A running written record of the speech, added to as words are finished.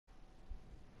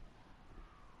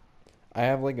I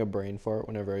have like a brain fart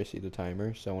whenever I see the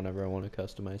timer, so whenever I want to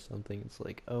customize something, it's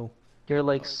like, oh, You're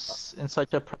like in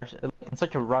such a in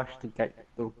such a rush to get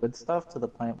the good stuff to the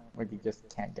point where you just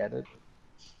can't get it.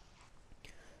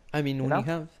 I mean, You when you know?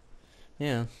 have,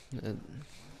 yeah, uh,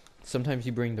 sometimes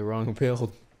you bring the wrong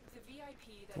build.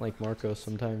 Like Marco,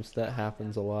 sometimes that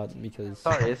happens a lot because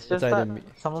Sorry, it's it's just either that me.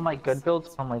 some of my good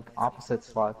builds come like opposite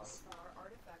slots.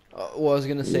 Well, I was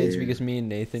gonna say it's Yeah. because me and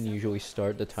Nathan usually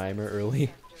start the timer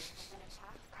early.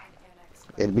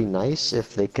 It'd be nice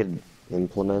if they could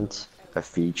implement a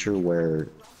feature where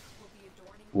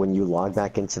when you log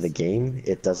back into the game,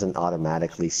 it doesn't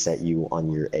automatically set you on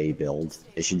your A build.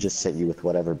 It should just set you with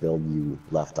whatever build you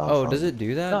left off Oh, does on. it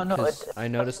do No, that? no, Because I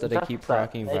noticed that it I does keep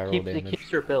that. proccing viral It damage.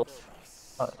 keeps your build.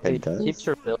 It It keeps does?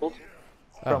 your build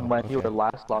from Oh, when you okay. were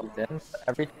last logged in. But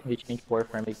every time you change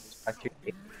Warframe, it goes back to your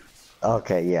game.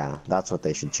 Okay, yeah, that's what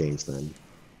they should change then.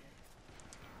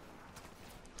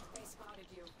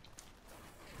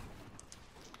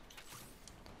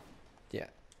 Yeah.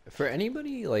 For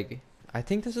anybody, like, I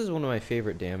think this is one of my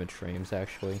favorite damage frames,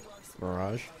 actually.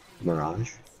 Mirage.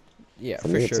 Mirage? Yeah, For for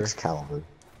me, it's sure. Excalibur.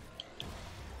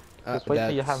 Just wait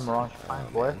till you have That's... Mirage Prime,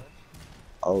 Oh, boy. man.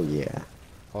 Oh yeah.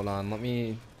 Hold on, let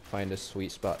me find a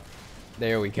sweet spot.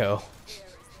 There we go.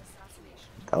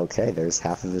 Okay, there's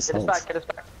half of his Get us back, health. get us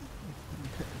back.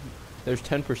 There's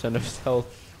 10% of his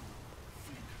health.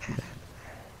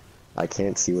 I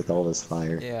can't see with all this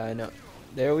fire. Yeah, I know.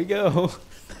 There we go.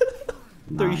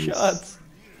 3 Nice. shots.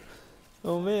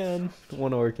 Oh man.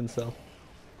 One orc cell.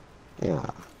 Yeah.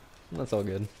 That's all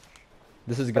good.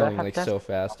 This is But I going have like test. so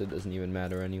fast it doesn't even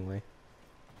matter anyway.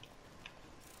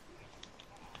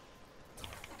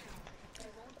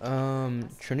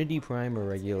 Trinity Prime or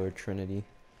regular Trinity?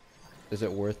 Is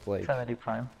it worth like... Trinity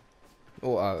Prime.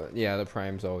 Well, yeah, the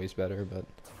Prime's always better, but...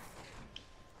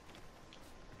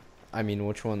 I mean,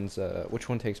 which one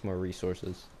takes more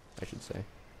resources, I should say.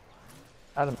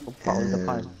 I don't know, probably the Uh,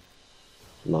 Prime.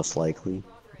 most likely.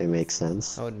 It makes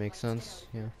sense. Oh, it makes sense,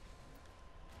 yeah.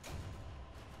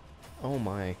 Oh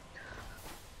my.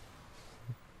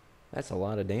 That's a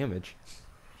lot of damage.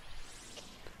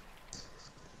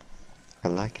 I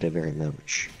like it very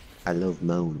much. I love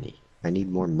Moni. I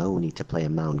need more Moni to play a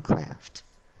Minecraft.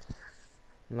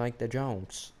 Like the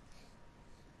Jones.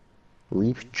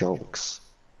 Reap Jonks.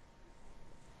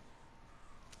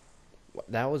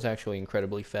 That was actually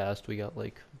incredibly fast. We got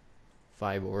like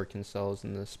 5 orc cells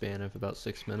in the span of about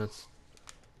 6 minutes.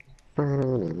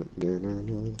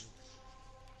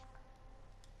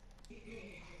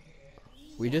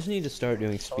 We just need to start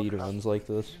doing speed runs like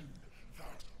this.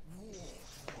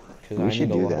 Because We I need should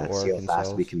a do lot of that, see orc how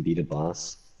fast we cells. can beat a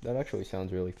boss. That actually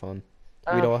sounds really fun.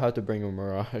 We'd Uh, all have to bring a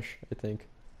Mirage, I think.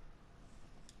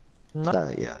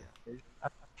 no. Yeah.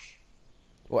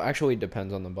 Well, actually, it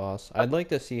depends on the boss. I'd like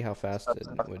to see how fast it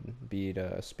would be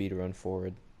to speed run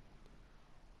forward.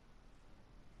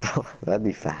 That'd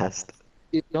be fast.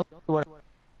 You don't want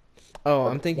Oh,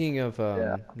 I'm thinking of,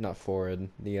 yeah. not forward,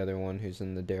 the other one who's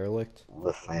in the derelict.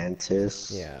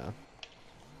 Lephantis. Yeah.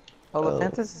 Well, the Oh.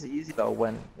 Fantasy is easy though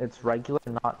when it's regular,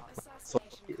 not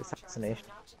assassination.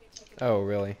 Oh,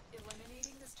 really?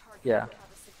 Yeah.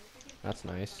 That's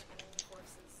nice.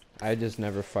 I just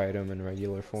never fight him in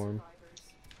regular form.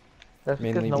 That's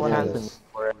because Mainly no one has Yeah. the because...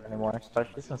 need for it anymore,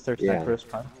 especially since there's Yeah. Necros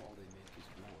Prime.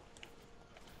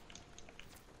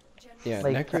 Yeah,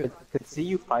 Like, I Necro... could see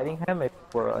you fighting him if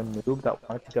you were a noob that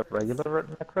wanted to get regular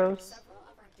Necros.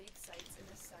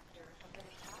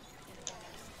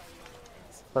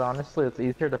 But honestly, it's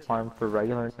easier to farm for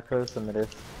regular Necros than it is,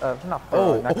 not for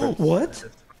Oh, Necros. what? Than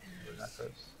it is for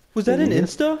Necros. Was that Did an you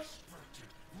just, insta?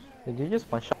 did you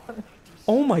just one shot?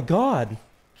 Oh my god.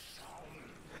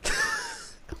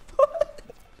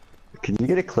 Can you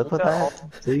get a clip of Look at all-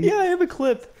 that, please? Yeah, I have a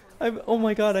clip. Oh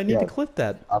my god, I need to Yeah. clip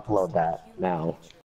that. Upload that now.